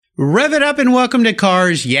Rev it up and welcome to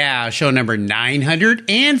Cars Yeah, show number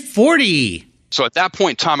 940. So at that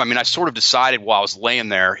point in time, I sort of decided while I was laying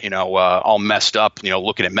there, all messed up,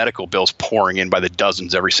 looking at medical bills pouring in by the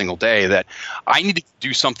dozens every single day, that I needed to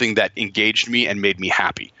do something that engaged me and made me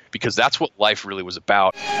happy, because that's what life really was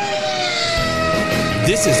about.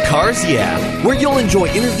 This is Cars Yeah, where you'll enjoy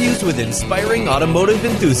interviews with inspiring automotive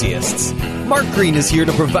enthusiasts. Mark Green is here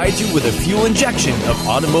to provide you with a fuel injection of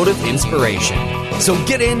automotive inspiration. So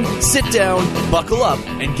get in, sit down, buckle up,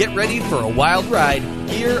 and get ready for a wild ride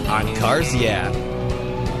here on Cars Yeah.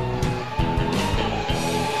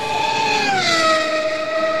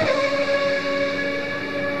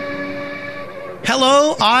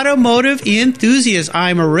 Hello, automotive enthusiasts.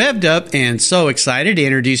 I'm revved up and so excited to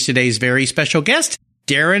introduce today's very special guest,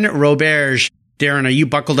 Darren Roberge. Darren, are you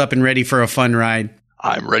buckled up and ready for a fun ride?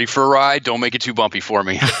 I'm ready for a ride. Don't make it too bumpy for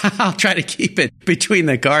me. I'll try to keep it between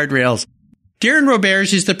the guardrails. Darren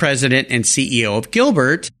Roberge is the president and CEO of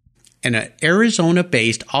Gilbert, an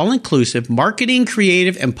Arizona-based all-inclusive marketing,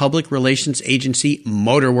 creative, and public relations agency,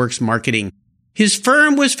 Motorworks Marketing. His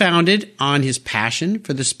firm was founded on his passion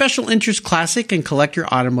for the special interest classic and collector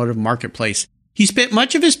automotive marketplace. He spent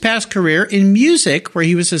much of his past career in music, where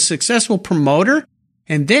he was a successful promoter,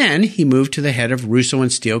 and then he moved to the head of Russo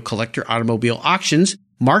and Steele Collector Automobile Auctions,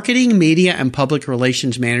 marketing, media, and public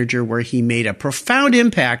relations manager, where he made a profound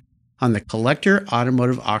impact on the collector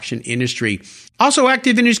automotive auction industry. Also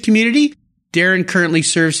active in his community, Darren currently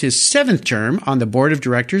serves his 7th term on the board of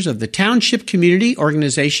directors of the Township Community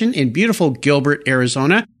Organization in beautiful Gilbert,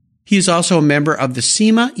 Arizona. He is also a member of the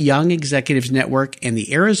SEMA Young Executives Network and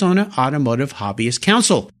the Arizona Automotive Hobbyist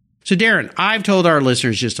Council. So Darren, I've told our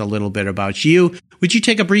listeners just a little bit about you. Would you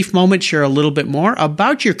take a brief moment, share a little bit more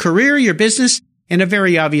about your career, your business, and a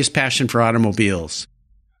very obvious passion for automobiles?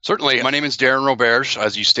 Certainly. My name is Darren Roberge.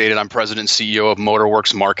 As you stated, I'm president and CEO of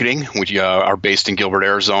Motorworks Marketing, which are based in Gilbert,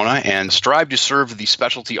 Arizona, and strive to serve the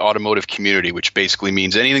specialty automotive community, which basically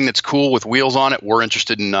means anything that's cool with wheels on it, we're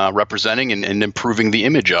interested in representing and improving the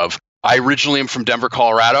image of. I originally am from Denver,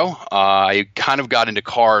 Colorado. I kind of got into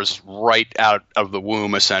cars right out of the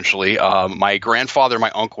womb, essentially. My grandfather and my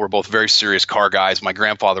uncle were both very serious car guys. My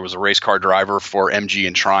grandfather was a race car driver for MG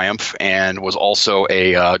and Triumph and was also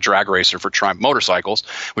a drag racer for Triumph Motorcycles,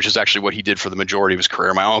 which is actually what he did for the majority of his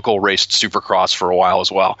career. My uncle raced Supercross for a while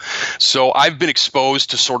as well. So I've been exposed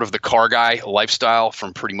to sort of the car guy lifestyle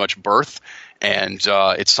from pretty much birth. And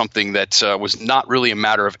it's something that was not really a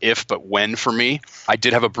matter of if, but when for me. I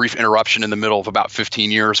did have a brief interruption in the middle of about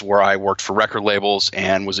 15 years where I worked for record labels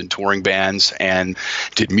and was in touring bands and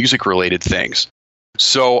did music-related things.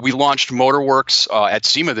 So we launched Motorworks at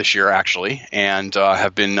SEMA this year, actually, and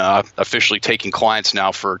have been officially taking clients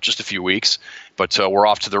now for just a few weeks. But we're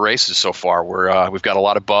off to the races so far. We've got a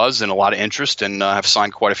lot of buzz and a lot of interest, and have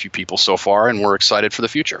signed quite a few people so far, and we're excited for the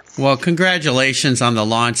future. Well, congratulations on the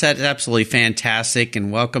launch. That's absolutely fantastic,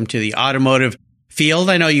 and welcome to the automotive field.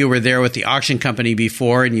 I know you were there with the auction company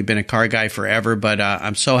before, and you've been a car guy forever, but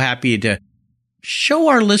I'm so happy to show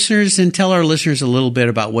our listeners and tell our listeners a little bit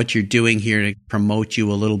about what you're doing here to promote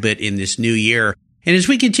you a little bit in this new year. And as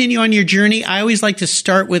we continue on your journey, I always like to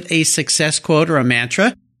start with a success quote or a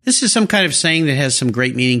mantra. This is some kind of saying that has some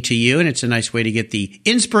great meaning to you, and it's a nice way to get the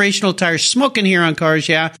inspirational tires smoking here on Cars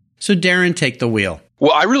Yeah. So Darren, take the wheel.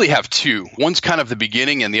 Well, I really have two. One's kind of the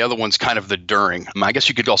beginning and the other one's kind of the during. I guess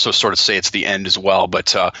you could also sort of say it's the end as well.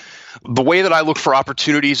 But the way that I look for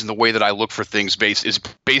opportunities and the way that I look for things is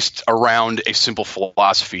based around a simple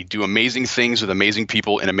philosophy: do amazing things with amazing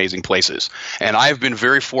people in amazing places. And I have been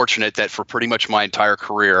very fortunate that for pretty much my entire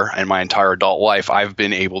career and my entire adult life, I've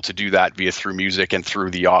been able to do that through music and through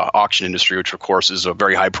the auction industry, which of course is a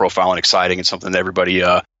very high profile and exciting and something that everybody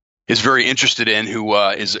is very interested in who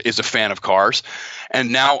is a fan of cars.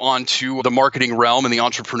 And now on to the marketing realm and the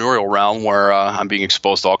entrepreneurial realm, where I'm being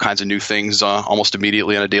exposed to all kinds of new things almost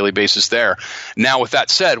immediately on a daily basis there. Now, with that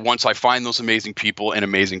said, once I find those amazing people in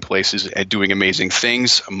amazing places and doing amazing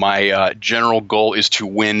things, my general goal is to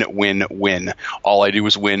win, win, win. All I do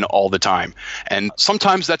is win all the time. And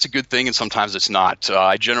sometimes that's a good thing and sometimes it's not.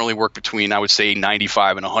 I generally work between, I would say,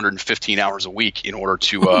 95 and 115 hours a week in order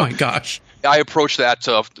to oh my gosh. I approach that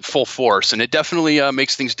full force, and it definitely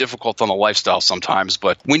makes things difficult on the lifestyle sometimes.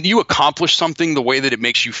 But when you accomplish something, the way that it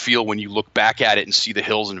makes you feel when you look back at it and see the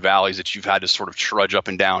hills and valleys that you've had to sort of trudge up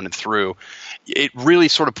and down and through, it really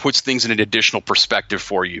sort of puts things in an additional perspective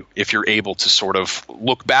for you if you're able to sort of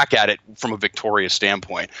look back at it from a victorious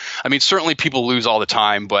standpoint. I mean, certainly people lose all the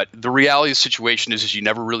time, but the reality of the situation is you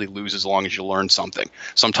never really lose as long as you learn something.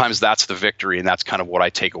 Sometimes that's the victory, and that's kind of what I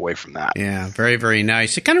take away from that. Yeah, very, very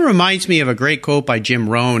nice. It kind of reminds me of a great quote by Jim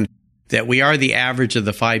Rohn that we are the average of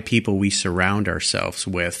the 5 people we surround ourselves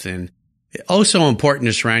with. And so important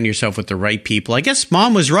to surround yourself with the right people. I guess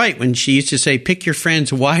Mom was right when she used to say, pick your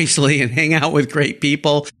friends wisely and hang out with great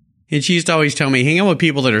people. And she used to always tell me, hang out with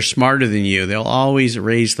people that are smarter than you. They'll always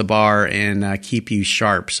raise the bar and keep you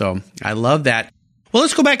sharp. So I love that. Well,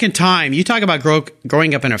 let's go back in time. You talk about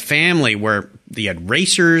growing up in a family where you had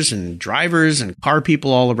racers and drivers and car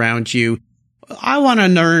people all around you. I want to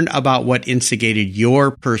learn about what instigated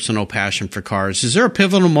your personal passion for cars. Is there a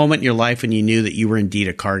pivotal moment in your life when you knew that you were indeed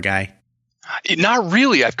a car guy? Not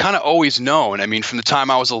really. I've kind of always known. I mean, from the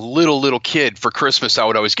time I was a little kid, for Christmas, I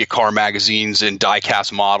would always get car magazines and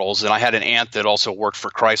die-cast models. And I had an aunt that also worked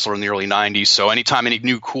for Chrysler in the early 90s. So anytime any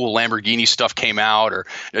new cool Lamborghini stuff came out, or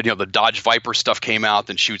the Dodge Viper stuff came out,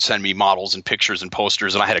 then she would send me models and pictures and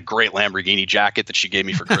posters. And I had a great Lamborghini jacket that she gave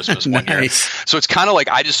me for Christmas one year. So it's kind of like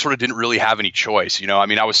I just sort of didn't really have any choice. I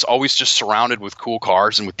mean, I was always just surrounded with cool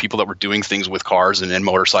cars and with people that were doing things with cars and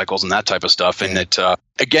motorcycles and that type of stuff. And that,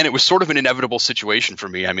 again, it was sort of an inevitable situation for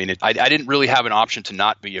me. I mean, I didn't really have an option to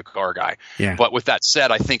not be a car guy. Yeah. But with that said,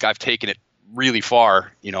 I think I've taken it really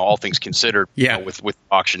far, all things considered, with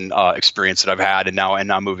auction experience that I've had and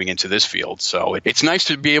now moving into this field. So it's nice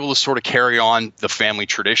to be able to sort of carry on the family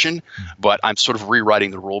tradition, but I'm sort of rewriting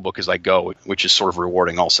the rule book as I go, which is sort of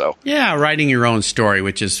rewarding also. Yeah, writing your own story,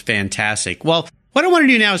 which is fantastic. Well, what I want to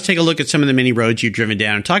do now is take a look at some of the many roads you've driven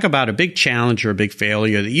down and talk about a big challenge or a big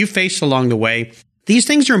failure that you faced along the way. These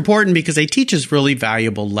things are important because they teach us really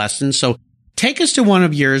valuable lessons. So take us to one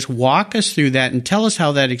of yours, walk us through that, and tell us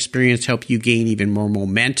how that experience helped you gain even more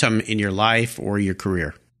momentum in your life or your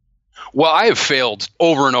career. Well, I have failed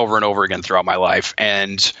over and over and over again throughout my life.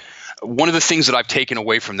 And one of the things that I've taken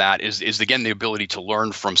away from that is again, the ability to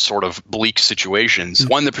learn from sort of bleak situations. Mm-hmm.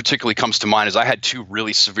 One that particularly comes to mind is I had 2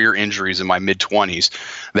 really severe injuries in my mid-20s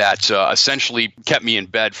that essentially kept me in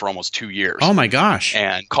bed for almost 2 years. Oh, my gosh.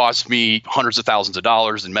 And cost me hundreds of thousands of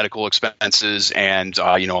dollars in medical expenses and,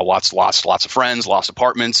 lots of friends, lost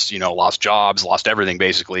apartments, lost jobs, lost everything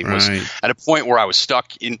basically. Right. Was at a point where I was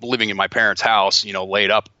stuck living in my parents' house, laid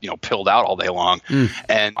up, pilled out all day long. Mm.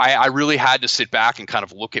 And I really had to sit back and kind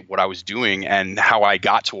of look at what I was doing and how I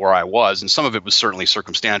got to where I was. And some of it was certainly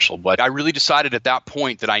circumstantial, but I really decided at that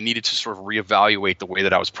point that I needed to sort of reevaluate the way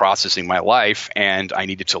that I was processing my life. And I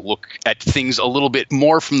needed to look at things a little bit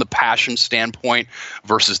more from the passion standpoint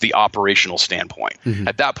versus the operational standpoint. Mm-hmm.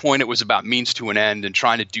 At that point, it was about means to an end and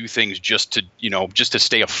trying to do things just to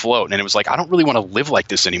stay afloat. And it was like, I don't really want to live like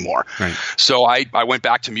this anymore. Right. So I went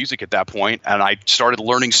back to music at that point and I started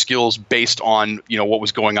learning skills based on, what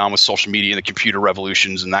was going on with social media and the computer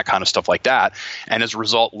revolutions and that kind of stuff like that. And as a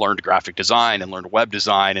result, learned graphic design and learned web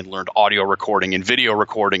design and learned audio recording and video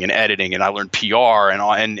recording and editing. And I learned PR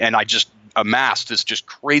and I just amassed this just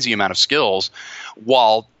crazy amount of skills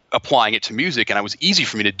while applying it to music. And it was easy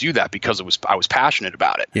for me to do that because I was passionate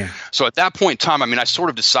about it. Yeah. So at that point in time, I mean, I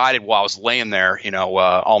sort of decided while I was laying there,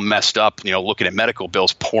 all messed up, looking at medical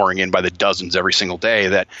bills pouring in by the dozens every single day,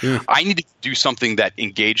 that I needed to do something that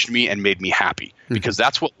engaged me and made me happy, because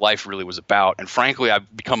that's what life really was about. And frankly,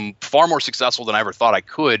 I've become far more successful than I ever thought I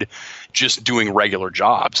could just doing regular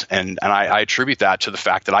jobs. And I attribute that to the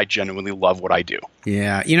fact that I genuinely love what I do.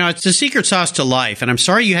 Yeah. It's the secret sauce to life. And I'm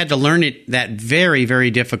sorry you had to learn it that very,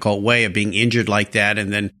 very difficult way of being injured like that.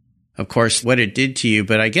 And then, of course, what it did to you.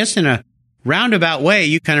 But I guess in a roundabout way,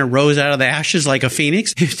 you kind of rose out of the ashes like a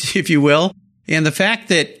phoenix, if you will. And the fact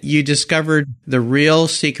that you discovered the real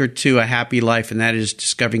secret to a happy life, and that is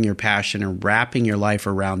discovering your passion and wrapping your life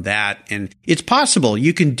around that. And it's possible.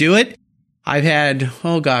 You can do it. I've had,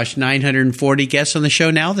 940 guests on the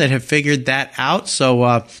show now that have figured that out. So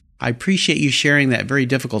I appreciate you sharing that very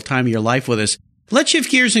difficult time of your life with us. Let's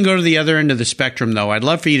shift gears and go to the other end of the spectrum, though. I'd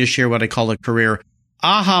love for you to share what I call a career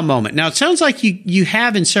aha moment. Now, it sounds like you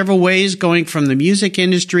have in several ways, going from the music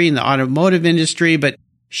industry and the automotive industry, but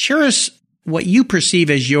share us what you perceive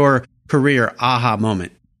as your career aha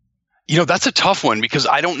moment. That's a tough one because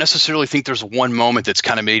I don't necessarily think there's one moment that's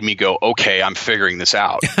kind of made me go, okay, I'm figuring this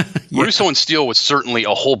out. Yeah. Russo and Steel was certainly a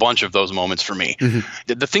whole bunch of those moments for me.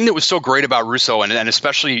 Mm-hmm. The thing that was so great about Russo, and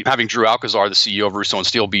especially having Drew Alcazar, the CEO of Russo and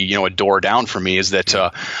Steel, be a door down for me, is that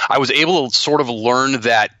I was able to sort of learn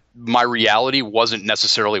that my reality wasn't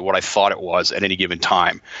necessarily what I thought it was at any given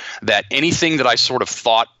time. That anything that I sort of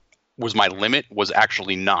thought was my limit was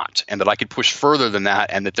actually not, and that I could push further than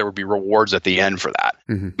that, and that there would be rewards at the end for that.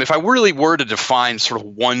 Mm-hmm. If I really were to define sort of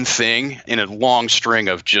one thing in a long string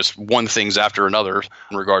of just one things after another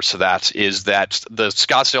in regards to that, is that the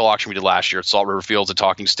Scottsdale auction we did last year at Salt River Fields at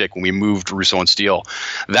Talking Stick when we moved Russo and Steele,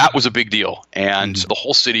 that was a big deal, and the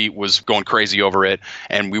whole city was going crazy over it,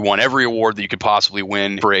 and we won every award that you could possibly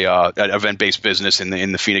win for an event-based business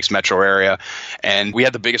in the Phoenix metro area, and we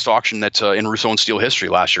had the biggest auction that in Russo and Steele history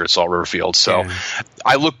last year at Salt River Fields. So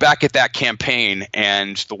I look back at that campaign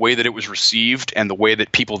and the way that it was received and the way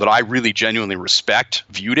that people that I really genuinely respect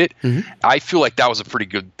viewed it, I feel like that was a pretty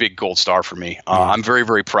good big gold star for me. I'm very,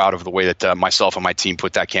 very proud of the way that myself and my team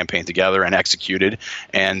put that campaign together and executed,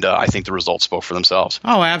 and I think the results spoke for themselves.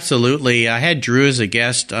 Oh, absolutely. I had Drew as a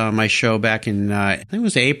guest on my show back in, I think it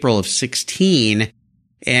was April of 16.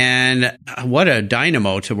 And what a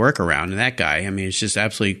dynamo to work around, that guy. I mean, it's just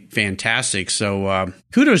absolutely fantastic. So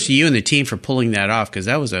kudos to you and the team for pulling that off, because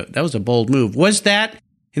that was a bold move. Was that,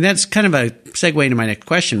 and that's kind of a segue into my next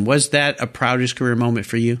question, was that a proudest career moment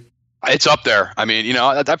for you? It's up there. I mean,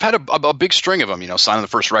 I've had a big string of them, signing the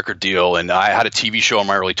first record deal, and I had a TV show in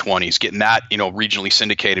my early 20s. Getting that, regionally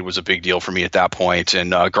syndicated was a big deal for me at that point,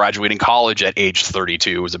 and graduating college at age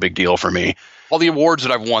 32 was a big deal for me. All the awards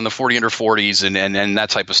that I've won, the 40 under 40s and that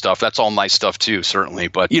type of stuff, that's all nice stuff too, certainly.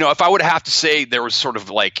 But, if I would have to say there was sort of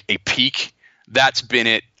like a peak, that's been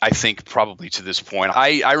it, I think, probably to this point.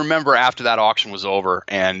 I remember after that auction was over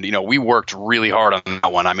and, we worked really hard on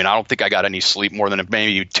that one. I mean, I don't think I got any sleep, more than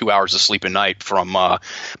maybe 2 hours of sleep a night from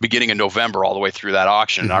beginning of November all the way through that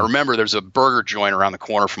auction. Mm-hmm. I remember there's a burger joint around the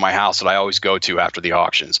corner from my house that I always go to after the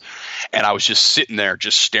auctions. And I was just sitting there,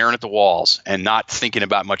 just staring at the walls and not thinking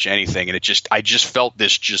about much anything. And I just felt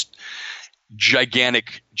this just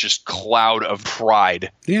gigantic cloud of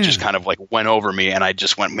pride just kind of like went over me, and I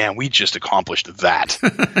just went, man, we just accomplished that.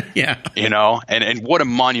 And what a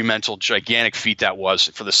monumental, gigantic feat that was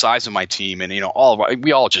for the size of my team, and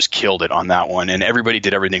we all just killed it on that one, and everybody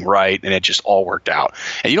did everything right, and it just all worked out.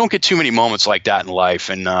 And you don't get too many moments like that in life,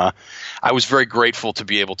 and I was very grateful to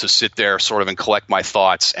be able to sit there sort of and collect my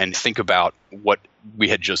thoughts and think about what we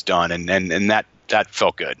had just done, and that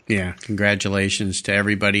felt good. Yeah, congratulations to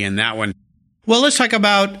everybody in that one. Well, let's talk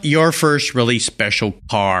about your first really special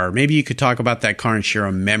car. Maybe you could talk about that car and share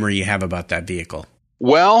a memory you have about that vehicle.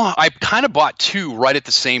 Well, I kind of bought two right at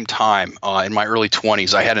the same time in my early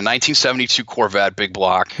 20s. I had a 1972 Corvette big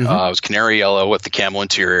block. It was canary yellow with the camel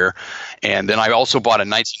interior. And then I also bought a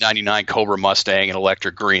 1999 Cobra Mustang in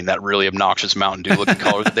electric green, that really obnoxious Mountain Dew looking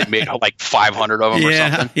color that they made like 500 of them or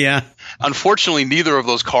something. Yeah. Unfortunately, neither of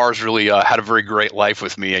those cars really had a very great life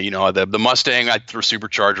with me. The Mustang, I threw a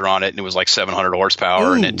supercharger on it, and it was like 700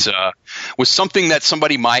 horsepower. Ooh. And it was something that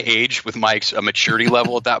somebody my age with my maturity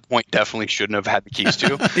level at that point definitely shouldn't have had the keys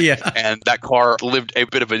to. Yeah. And that car lived a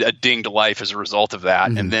bit of a dinged life as a result of that.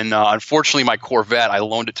 Mm-hmm. And then, unfortunately, my Corvette, I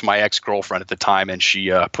loaned it to my ex-girlfriend at the time, and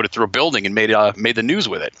she put it through a building and made the news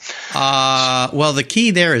with it. Well, the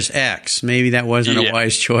key there is X. Maybe that wasn't a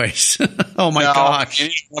wise choice. Oh my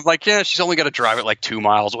gosh! I'm like, she's only got to drive it like 2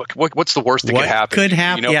 miles. What's the worst that could happen? Could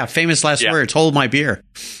happen? Yeah, famous last words. Hold my beer.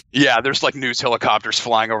 Yeah, there's like news helicopters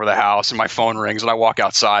flying over the house, and my phone rings, and I walk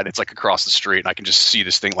outside. It's like across the street, and I can just see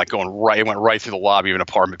this thing like going right. It went right through the lobby of an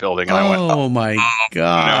apartment building, and I went, "Oh my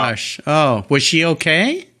gosh!" No. Oh, was she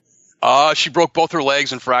okay? She broke both her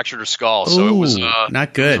legs and fractured her skull, so it was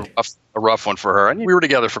not good. A rough one for her. And we were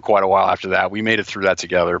together for quite a while after that. We made it through that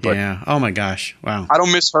together. But yeah. Oh my gosh. Wow. I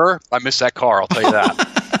don't miss her. I miss that car. I'll tell you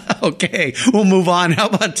that. Okay, we'll move on. How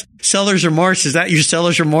about seller's remorse? Is that your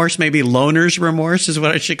seller's remorse? Maybe loaner's remorse is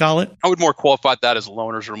what I should call it? I would more qualify that as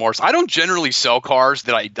loaner's remorse. I don't generally sell cars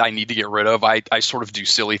that I need to get rid of. I sort of do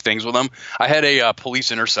silly things with them. I had a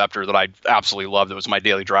police interceptor that I absolutely loved. It was my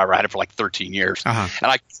daily driver. I had it for like 13 years. And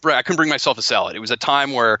I couldn't bring myself to sell it. It was a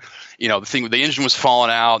time where, the engine was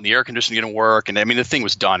falling out and the air conditioning didn't work. And the thing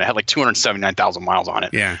was done. It had like 279,000 miles on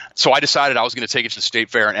it. Yeah. So I decided I was going to take it to the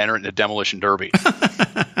state fair and enter it in a demolition derby.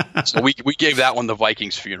 So we gave that one the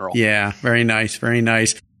Vikings funeral. Yeah, very nice, very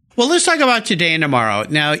nice. Well, let's talk about today and tomorrow.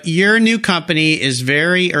 Now, your new company is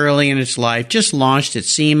very early in its life, just launched at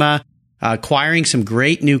SEMA, acquiring some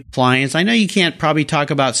great new clients. I know you can't probably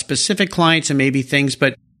talk about specific clients and maybe things,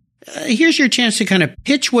 but here's your chance to kind of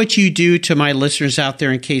pitch what you do to my listeners out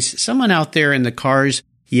there in case someone out there in the cars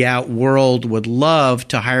world would love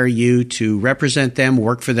to hire you to represent them,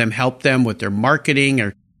 work for them, help them with their marketing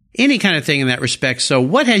or any kind of thing in that respect. So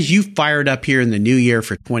what has you fired up here in the new year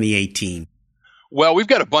for 2018? Well, we've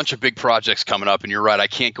got a bunch of big projects coming up, and you're right, I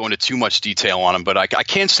can't go into too much detail on them, but I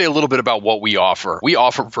can say a little bit about what we offer. We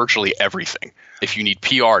offer virtually everything. If you need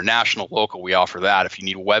PR, national, local, we offer that. If you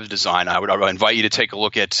need web design, I would invite you to take a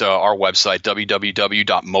look at our website,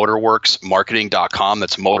 www.motorworksmarketing.com.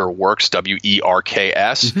 That's Motorworks,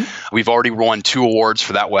 W-E-R-K-S. Mm-hmm. We've already won 2 awards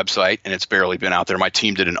for that website, and it's barely been out there. My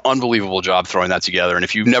team did an unbelievable job throwing that together, and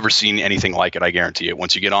if you've never seen anything like it, I guarantee it.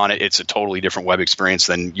 Once you get on it, it's a totally different web experience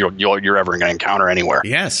than you're ever going to encounter anywhere.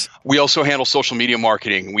 Yes. We also handle social media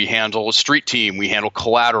marketing. We handle a street team. We handle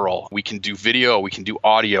collateral. We can do video. We can do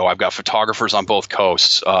audio. I've got photographers on both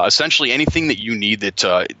coasts. Essentially anything that you need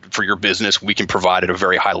that for your business, we can provide at a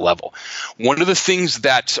very high level. One of the things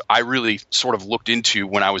that I really sort of looked into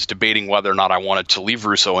when I was debating whether or not I wanted to leave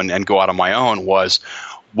Russo and go out on my own was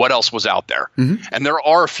what else was out there. Mm-hmm. And there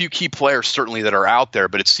are a few key players certainly that are out there,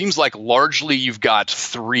 but it seems like largely you've got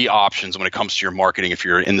 3 options when it comes to your marketing if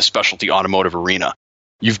you're in the specialty automotive arena.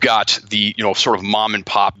 You've got the, sort of mom and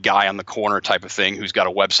pop guy on the corner type of thing who's got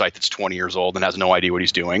a website that's 20 years old and has no idea what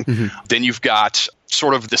he's doing. Mm-hmm. Then you've got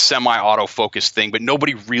sort of the semi-auto focused thing, but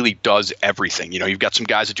nobody really does everything. You've got some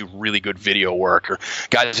guys that do really good video work or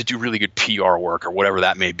guys that do really good PR work or whatever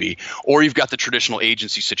that may be. Or you've got the traditional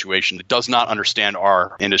agency situation that does not understand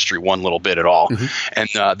our industry one little bit at all. Mm-hmm. And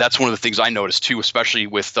that's one of the things I noticed too, especially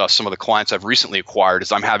with some of the clients I've recently acquired,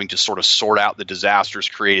 is I'm having to sort of sort out the disasters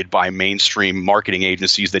created by mainstream marketing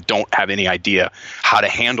agencies that don't have any idea how to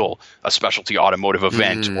handle a specialty automotive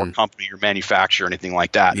event or company or manufacturer or anything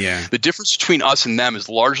like that. Yeah. The difference between us and them is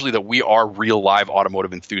largely that we are real live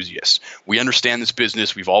automotive enthusiasts. We understand this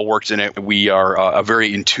business. We've all worked in it. We are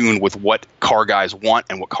very in tune with what car guys want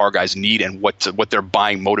and what car guys need and what their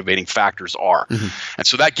buying motivating factors are. Mm-hmm. And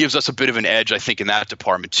so that gives us a bit of an edge, I think, in that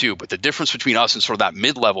department too. But the difference between us and sort of that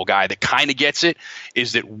mid-level guy that kind of gets it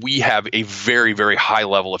is that we have a very, very high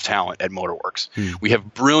level of talent at Motorworks. Mm. We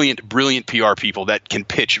have brilliant PR people that can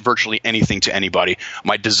pitch virtually anything to anybody.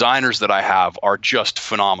 My designers that I have are just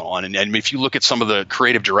phenomenal. And if you look at some of the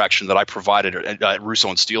creative direction that I provided at Russo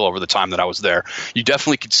and Steele over the time that I was there, you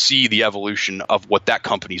definitely could see the evolution of what that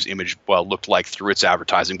company's image looked like through its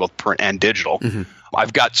advertising, both print and digital. Mm-hmm.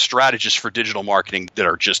 I've got strategists for digital marketing that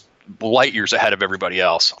are just light years ahead of everybody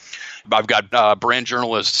else. I've got brand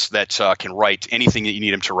journalists that can write anything that you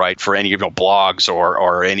need them to write for any blogs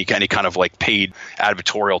or any kind of like paid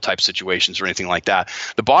advertorial type situations or anything like that.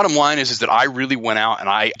 The bottom line is that I really went out and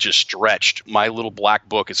I just stretched my little black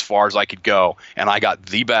book as far as I could go, and I got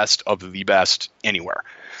the best of the best anywhere.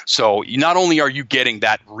 So not only are you getting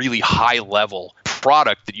that really high level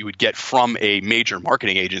product that you would get from a major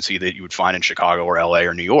marketing agency that you would find in Chicago or LA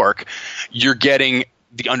or New York, you're getting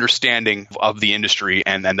the understanding of the industry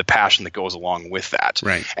and the passion that goes along with that.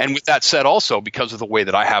 Right. And with that said, also, because of the way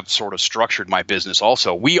that I have sort of structured my business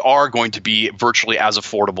also, we are going to be virtually as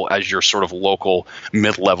affordable as your sort of local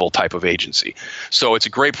mid-level type of agency. So it's a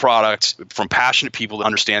great product from passionate people that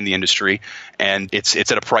understand the industry, and it's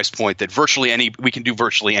at a price point that we can do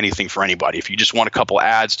virtually anything for anybody. If you just want a couple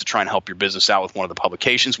ads to try and help your business out with one of the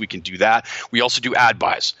publications, we can do that. We also do ad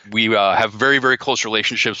buys. We have very, very close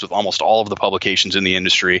relationships with almost all of the publications in the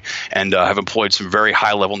industry and have employed some very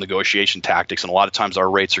high-level negotiation tactics. And a lot of times our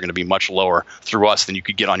rates are going to be much lower through us than you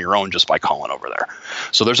could get on your own just by calling over there.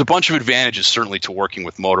 So there's a bunch of advantages certainly to working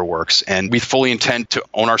with Motorworks. And we fully intend to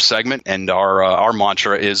own our segment. And our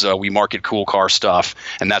mantra is we market cool car stuff.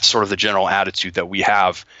 And that's sort of the general attitude that we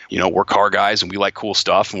have. We're car guys and we like cool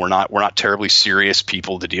stuff. And we're not terribly serious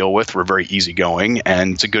people to deal with. We're very easygoing.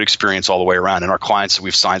 And it's a good experience all the way around. And our clients that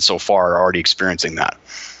we've signed so far are already experiencing that.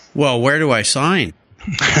 Well, where do I sign?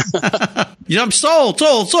 I'm sold,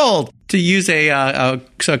 to use a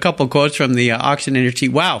couple quotes from the auction industry.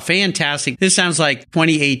 Wow, fantastic. This sounds like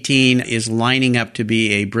 2018 is lining up to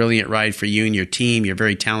be a brilliant ride for you and your team, your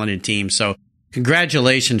very talented team. So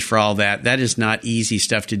congratulations for all that. That is not easy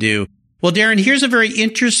stuff to do. Well, Darren, here's a very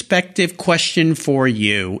introspective question for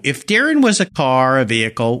you. If Darren was a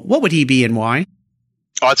vehicle, what would he be and why?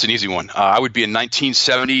 Oh, that's an easy one. I would be a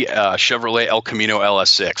 1970 Chevrolet El Camino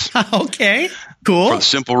LS6. Okay, cool. For the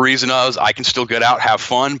simple reason I can still get out, have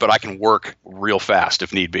fun, but I can work real fast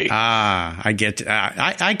if need be. I get.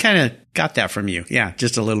 I kind of got that from you. Yeah,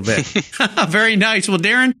 just a little bit. Very nice. Well,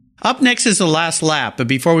 Darren, up next is the last lap. But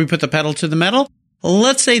before we put the pedal to the metal,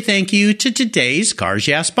 let's say thank you to today's Cars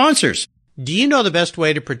Yeah sponsors. Do you know the best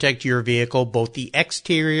way to protect your vehicle, both the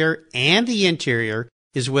exterior and the interior,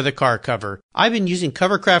 is with a car cover? I've been using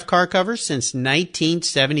Covercraft car covers since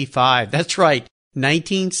 1975. That's right,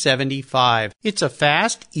 1975. It's a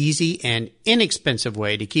fast, easy, and inexpensive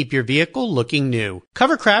way to keep your vehicle looking new.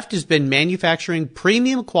 Covercraft has been manufacturing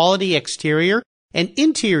premium quality exterior and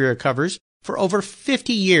interior covers for over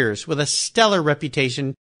 50 years with a stellar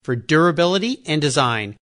reputation for durability and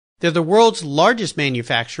design. They're the world's largest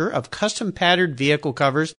manufacturer of custom patterned vehicle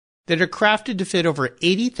covers that are crafted to fit over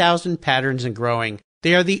 80,000 patterns and growing.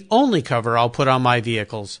 They are the only cover I'll put on my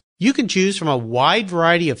vehicles. You can choose from a wide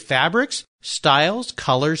variety of fabrics, styles,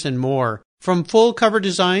 colors, and more. From full cover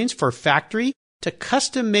designs for factory to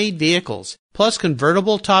custom-made vehicles, plus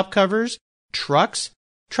convertible top covers, trucks,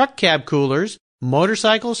 truck cab coolers,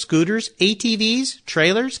 motorcycles, scooters, ATVs,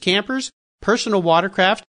 trailers, campers, personal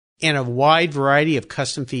watercraft, and a wide variety of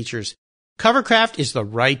custom features. Covercraft is the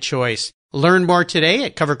right choice. Learn more today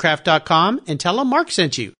at covercraft.com and tell them Mark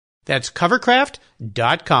sent you. That's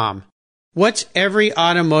covercraft.com. What's every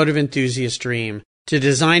automotive enthusiast's dream? To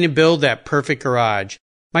design and build that perfect garage.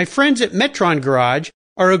 My friends at Metron Garage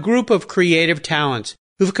are a group of creative talents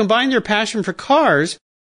who've combined their passion for cars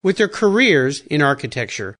with their careers in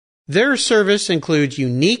architecture. Their service includes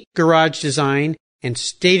unique garage design and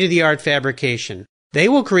state-of-the-art fabrication. They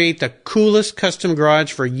will create the coolest custom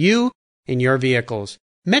garage for you and your vehicles.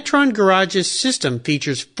 Metron Garage's system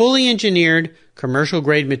features fully engineered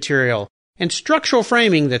commercial-grade material and structural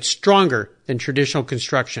framing that's stronger than traditional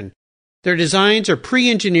construction. Their designs are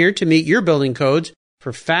pre-engineered to meet your building codes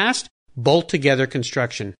for fast, bolt-together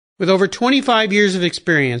construction. With over 25 years of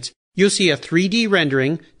experience, you'll see a 3D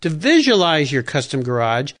rendering to visualize your custom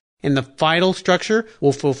garage, and the final structure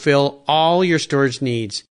will fulfill all your storage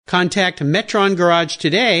needs. Contact Metron Garage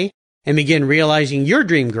today and begin realizing your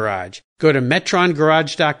dream garage. Go to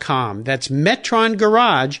metrongarage.com. That's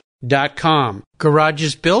metrongarage.com. Garage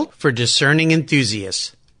is built for discerning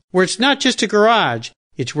enthusiasts. Where it's not just a garage,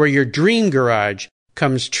 it's where your dream garage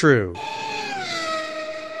comes true.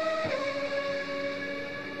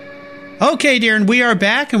 Okay, Darren, we are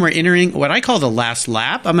back and we're entering what I call the last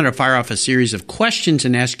lap. I'm going to fire off a series of questions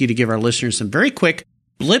and ask you to give our listeners some very quick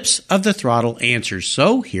blips of the throttle answers.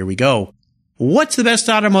 So here we go. What's the best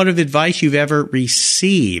automotive advice you've ever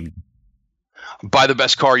received? Buy the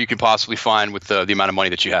best car you can possibly find with the amount of money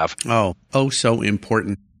that you have. Oh, so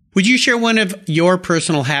important. Would you share one of your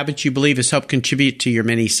personal habits you believe has helped contribute to your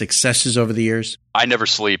many successes over the years? I never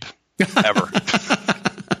sleep, ever.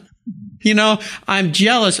 You know, I'm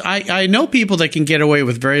jealous. I know people that can get away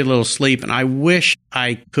with very little sleep, and I wish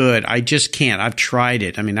I could. I just can't. I've tried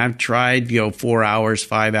it. I mean, I've tried, 4 hours,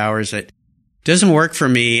 5 hours. It doesn't work for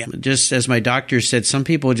me. Just as my doctor said, some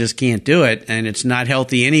people just can't do it, and it's not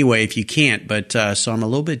healthy anyway if you can't. But so I'm a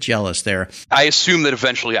little bit jealous there. I assume that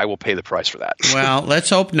eventually I will pay the price for that. Well,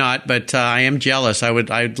 let's hope not, but I am jealous.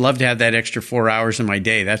 I'd love to have that extra 4 hours in my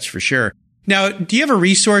day, that's for sure. Now, do you have a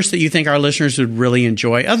resource that you think our listeners would really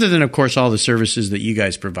enjoy, other than, of course, all the services that you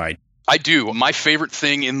guys provide? I do. My favorite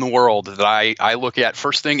thing in the world that I look at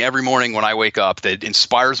first thing every morning when I wake up that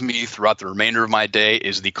inspires me throughout the remainder of my day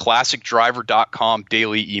is the ClassicDriver.com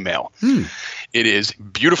daily email. It is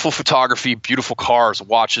beautiful photography, beautiful cars,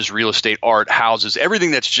 watches, real estate, art, houses,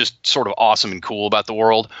 everything that's just sort of awesome and cool about the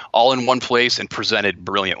world, all in one place and presented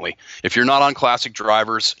brilliantly. If you're not on Classic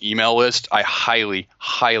Driver's email list, I highly,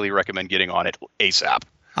 highly recommend getting on it ASAP.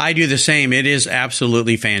 I do the same. It is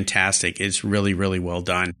absolutely fantastic. It's really, really well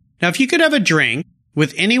done. Now, if you could have a drink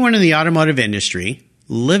with anyone in the automotive industry,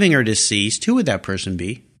 living or deceased, who would that person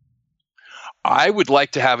be? I would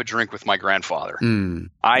like to have a drink with my grandfather.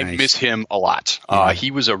 I miss him a lot.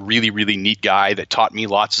 He was a really, really neat guy that taught me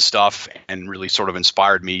lots of stuff and really sort of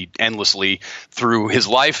inspired me endlessly through his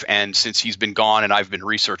life. And since he's been gone, and I've been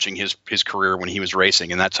researching his career when he was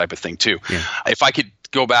racing and that type of thing too. Yeah. If I could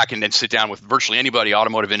go back and then sit down with virtually anybody,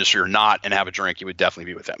 automotive industry or not, and have a drink, it would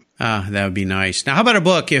definitely be with him. That would be nice. Now, how about a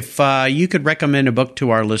book? If you could recommend a book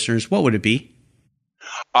to our listeners, what would it be?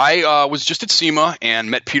 I was just at SEMA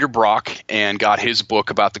and met Peter Brock and got his book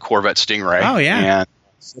about the Corvette Stingray. Oh, yeah. And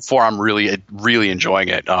so far, I'm really, really enjoying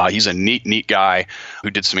it. He's a neat guy who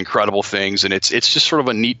did some incredible things, and it's just sort of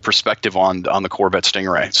a neat perspective on the Corvette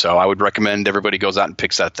Stingray. So I would recommend everybody goes out and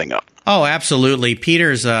picks that thing up. Oh, absolutely.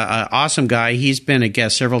 Peter's an awesome guy. He's been a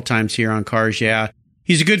guest several times here on Cars Yeah.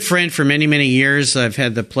 He's a good friend for many, many years. I've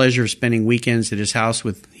had the pleasure of spending weekends at his house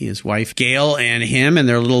with his wife, Gail, and him and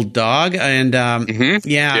their little dog. And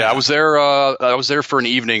yeah, I was there. I was there for an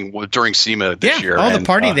evening during SEMA this year. The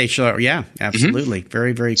party they show. Yeah, absolutely.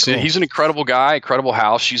 Very, very cool. So he's an incredible guy, incredible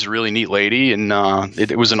house. She's a really neat lady, and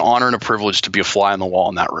it was an honor and a privilege to be a fly on the wall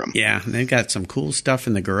in that room. Yeah, they've got some cool stuff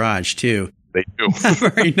in the garage too. They do.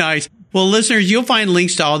 Very nice. Well, listeners, you'll find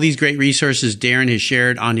links to all these great resources Darren has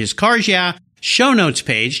shared on his Cars Yeah show notes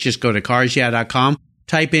page. Just go to carsyeah.com,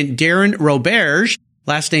 type in Darren Roberge.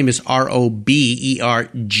 Last name is Roberge.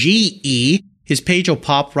 His page will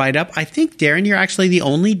pop right up. I think, Darren, you're actually the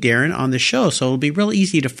only Darren on the show, so it'll be real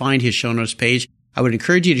easy to find his show notes page. I would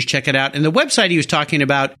encourage you to check it out. And the website he was talking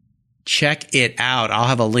about, check it out. I'll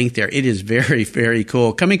have a link there. It is very, very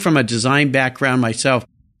cool. Coming from a design background myself,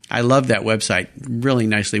 I love that website. Really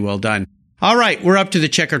nicely well done. All right, we're up to the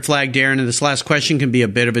checkered flag, Darren, and this last question can be a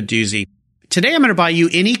bit of a doozy. Today, I'm going to buy you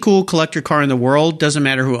any cool collector car in the world. Doesn't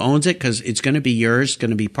matter who owns it because it's going to be yours. It's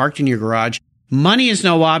going to be parked in your garage. Money is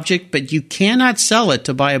no object, but you cannot sell it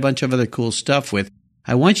to buy a bunch of other cool stuff with.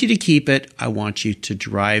 I want you to keep it. I want you to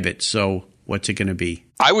drive it. So what's it going to be?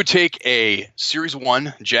 I would take a Series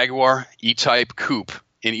 1 Jaguar E-Type Coupe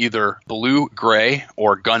in either blue, gray,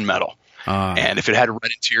 or gunmetal. And if it had a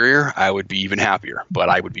red interior, I would be even happier. But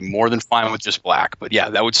I would be more than fine with just black. But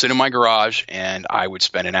yeah, that would sit in my garage, and I would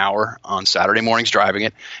spend an hour on Saturday mornings driving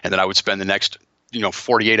it, and then I would spend the next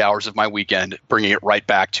 48 hours of my weekend bringing it right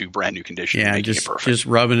back to brand new condition. Yeah, just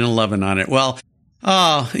rubbing and loving on it. Well,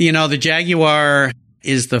 the Jaguar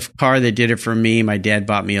is the car that did it for me. My dad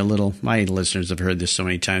bought me my listeners have heard this so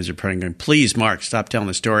many times. They're probably going, please, Mark, stop telling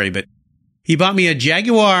the story. But he bought me a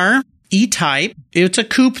Jaguar E-Type. It's a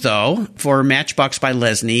coupe, though, for Matchbox by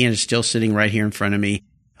Lesney, and it's still sitting right here in front of me.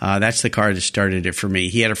 That's the car that started it for me.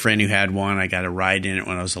 He had a friend who had one. I got a ride in it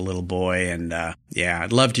when I was a little boy, and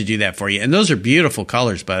I'd love to do that for you. And those are beautiful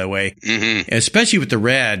colors, by the way, especially with the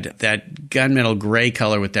red, that gunmetal gray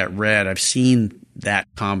color with that red. I've seen that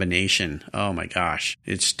combination. Oh my gosh,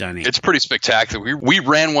 it's stunning. It's pretty spectacular. We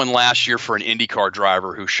ran one last year for an IndyCar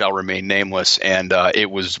driver who shall remain nameless, and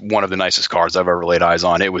it was one of the nicest cars I've ever laid eyes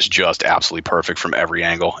on. It was just absolutely perfect from every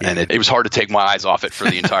angle, and it was hard to take my eyes off it for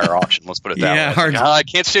the entire auction. Let's put it that way. I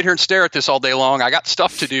can't sit here and stare at this all day long. I got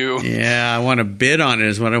stuff to do. Yeah, I want to bid on it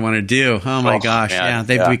is what I want to do. Oh my gosh. Man. Yeah,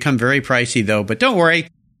 they've become very pricey though, but don't worry.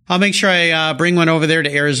 I'll make sure I bring one over there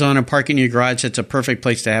to Arizona, park in your garage. It's a perfect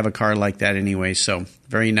place to have a car like that anyway, so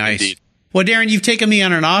very nice. Indeed. Well, Darren, you've taken me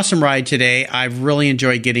on an awesome ride today. I've really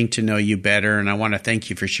enjoyed getting to know you better, and I want to thank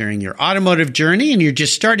you for sharing your automotive journey, and you're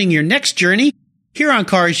just starting your next journey here on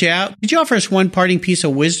Cars Yeah. Could you offer us one parting piece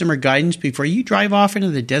of wisdom or guidance before you drive off into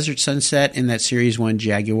the desert sunset in that Series 1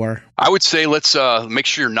 Jaguar? I would say let's make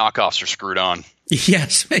sure your knockoffs are screwed on.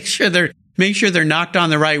 Yes, make sure they're knocked on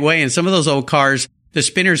the right way, and some of those old cars, the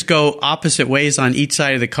spinners go opposite ways on each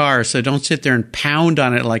side of the car, so don't sit there and pound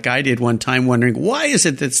on it like I did one time wondering, why is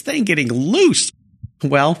it this thing getting loose?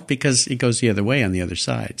 Well, because it goes the other way on the other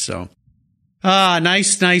side. So,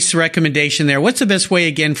 nice recommendation there. What's the best way,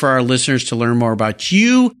 again, for our listeners to learn more about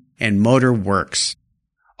you and MotorWorks?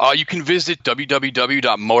 You can visit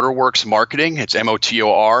www.motorworksmarketing. It's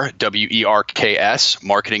MOTORWERKS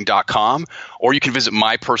marketing.com. Or you can visit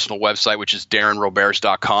my personal website, which is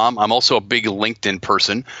DarrenRoberts.com. I'm also a big LinkedIn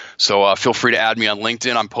person, so feel free to add me on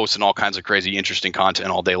LinkedIn. I'm posting all kinds of crazy, interesting content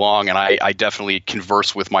all day long, and I definitely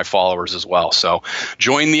converse with my followers as well. So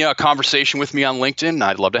join the conversation with me on LinkedIn.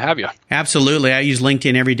 I'd love to have you. Absolutely. I use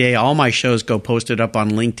LinkedIn every day. All my shows go posted up on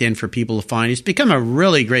LinkedIn for people to find. It's become a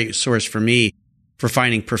really great source for me for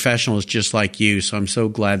finding professionals just like you. So I'm so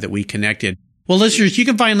glad that we connected. Well, listeners, you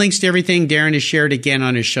can find links to everything Darren has shared again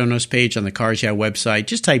on his show notes page on the Cars Yeah website.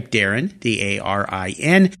 Just type Darren,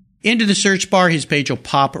 D-A-R-I-N, into the search bar. His page will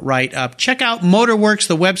pop right up. Check out MotorWorks,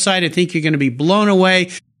 the website. I think you're going to be blown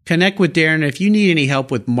away. Connect with Darren. If you need any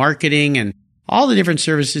help with marketing and all the different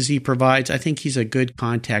services he provides, I think he's a good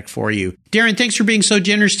contact for you. Darren, thanks for being so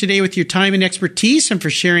generous today with your time and expertise and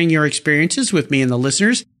for sharing your experiences with me and the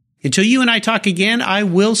listeners. Until you and I talk again, I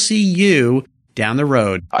will see you down the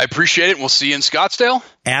road. I appreciate it. We'll see you in Scottsdale.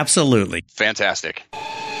 Absolutely. Fantastic.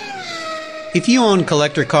 If you own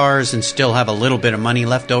collector cars and still have a little bit of money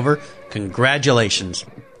left over, congratulations.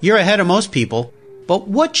 You're ahead of most people. But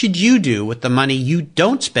what should you do with the money you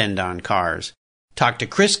don't spend on cars? Talk to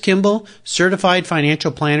Chris Kimball, certified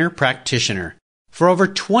financial planner practitioner. For over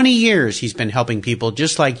 20 years, he's been helping people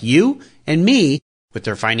just like you and me with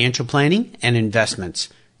their financial planning and investments.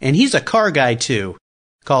 And he's a car guy, too.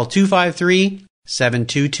 Call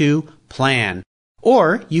 253-722-PLAN.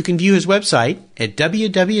 Or you can view his website at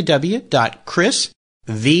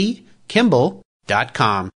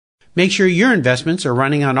www.chrisvkimball.com. Make sure your investments are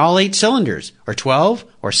running on all 8 cylinders, or 12,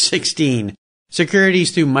 or 16. Securities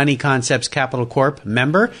through Money Concepts Capital Corp.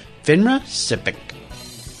 Member, FINRA SIPC.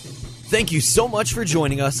 Thank you so much for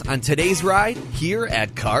joining us on today's ride here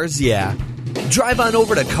at Cars Yeah. Drive on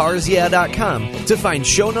over to carsyeah.com to find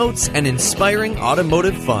show notes and inspiring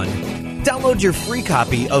automotive fun. Download your free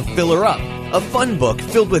copy of Filler Up, a fun book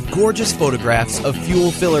filled with gorgeous photographs of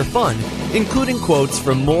fuel filler fun, including quotes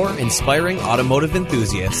from more inspiring automotive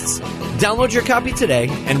enthusiasts. Download your copy today,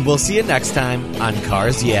 and we'll see you next time on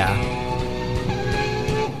Cars Yeah.